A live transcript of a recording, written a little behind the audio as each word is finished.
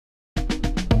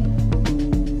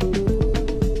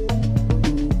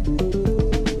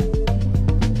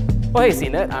Well, hey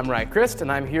CNET, I'm Ryan Christ, and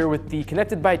I'm here with the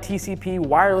Connected by TCP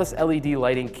wireless LED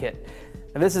lighting kit.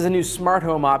 Now, this is a new smart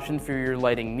home option for your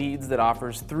lighting needs that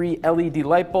offers 3 LED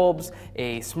light bulbs,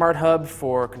 a smart hub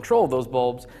for control of those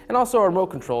bulbs, and also a remote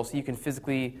control so you can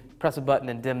physically press a button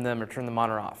and dim them or turn them on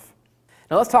or off.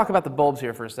 Now let's talk about the bulbs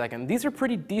here for a second. These are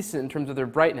pretty decent in terms of their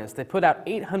brightness. They put out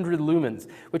 800 lumens,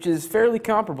 which is fairly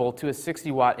comparable to a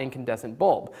 60-watt incandescent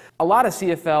bulb. A lot of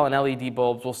CFL and LED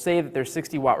bulbs will say that they're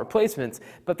 60-watt replacements,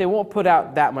 but they won't put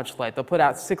out that much light. They'll put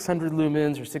out 600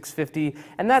 lumens or 650,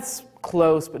 and that's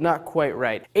close, but not quite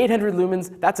right. 800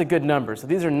 lumens, that's a good number, so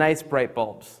these are nice, bright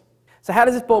bulbs. So how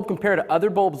does this bulb compare to other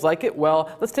bulbs like it?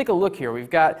 Well, let's take a look here. We've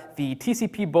got the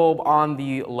TCP bulb on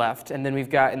the left, and then we've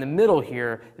got in the middle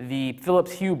here the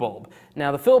Philips Hue bulb.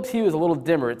 Now the Philips Hue is a little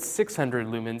dimmer, it's 600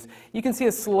 lumens. You can see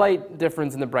a slight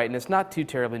difference in the brightness, not too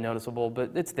terribly noticeable,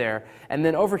 but it's there. And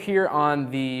then over here on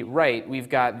the right, we've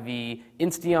got the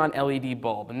Insteon LED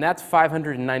bulb, and that's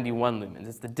 591 lumens.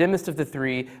 It's the dimmest of the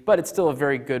 3, but it's still a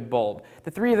very good bulb.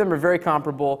 The 3 of them are very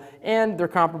comparable, and they're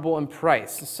comparable in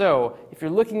price. So if you're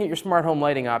looking at your smart home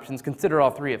lighting options, consider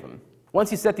all 3 of them. Once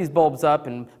you set these bulbs up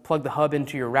and plug the hub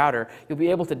into your router, you'll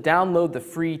be able to download the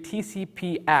free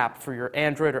TCP app for your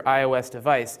Android or iOS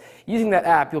device. Using that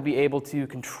app, you'll be able to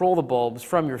control the bulbs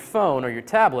from your phone or your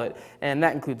tablet, and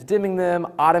that includes dimming them,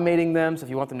 automating them, so if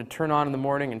you want them to turn on in the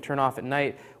morning and turn off at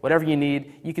night, whatever you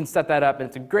need, you can set that up, and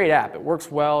it's a great app. It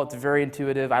works well, it's very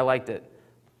intuitive, I liked it.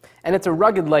 And it's a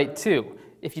rugged light too.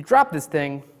 If you drop this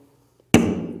thing,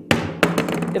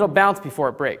 it'll bounce before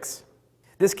it breaks.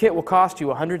 This kit will cost you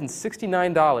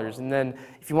 $169, and then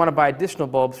if you want to buy additional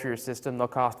bulbs for your system, they'll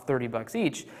cost $30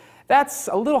 each. That's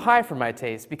a little high for my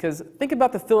taste, because think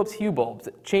about the Philips Hue bulbs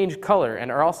that change color and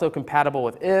are also compatible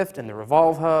with IFT and the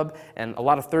Revolve Hub and a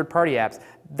lot of third-party apps.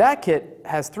 That kit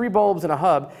has 3 bulbs and a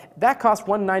hub. That costs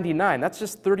 $199. That's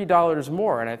just $30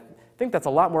 more, and I think that's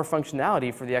a lot more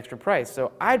functionality for the extra price.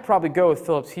 So I'd probably go with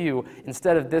Philips Hue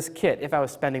instead of this kit if I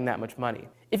was spending that much money.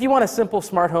 If you want a simple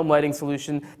smart home lighting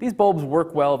solution, these bulbs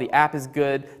work well, the app is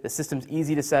good, the system's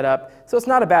easy to set up, so it's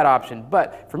not a bad option.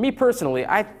 But for me personally,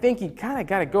 I think you kind of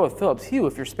got to go with Philips Hue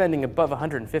if you're spending above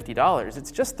 $150.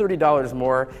 It's just $30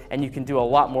 more, and you can do a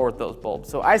lot more with those bulbs.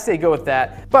 So I say go with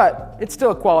that, but it's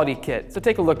still a quality kit, so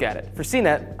take a look at it. For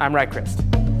CNET, I'm Ryan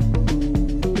Christ.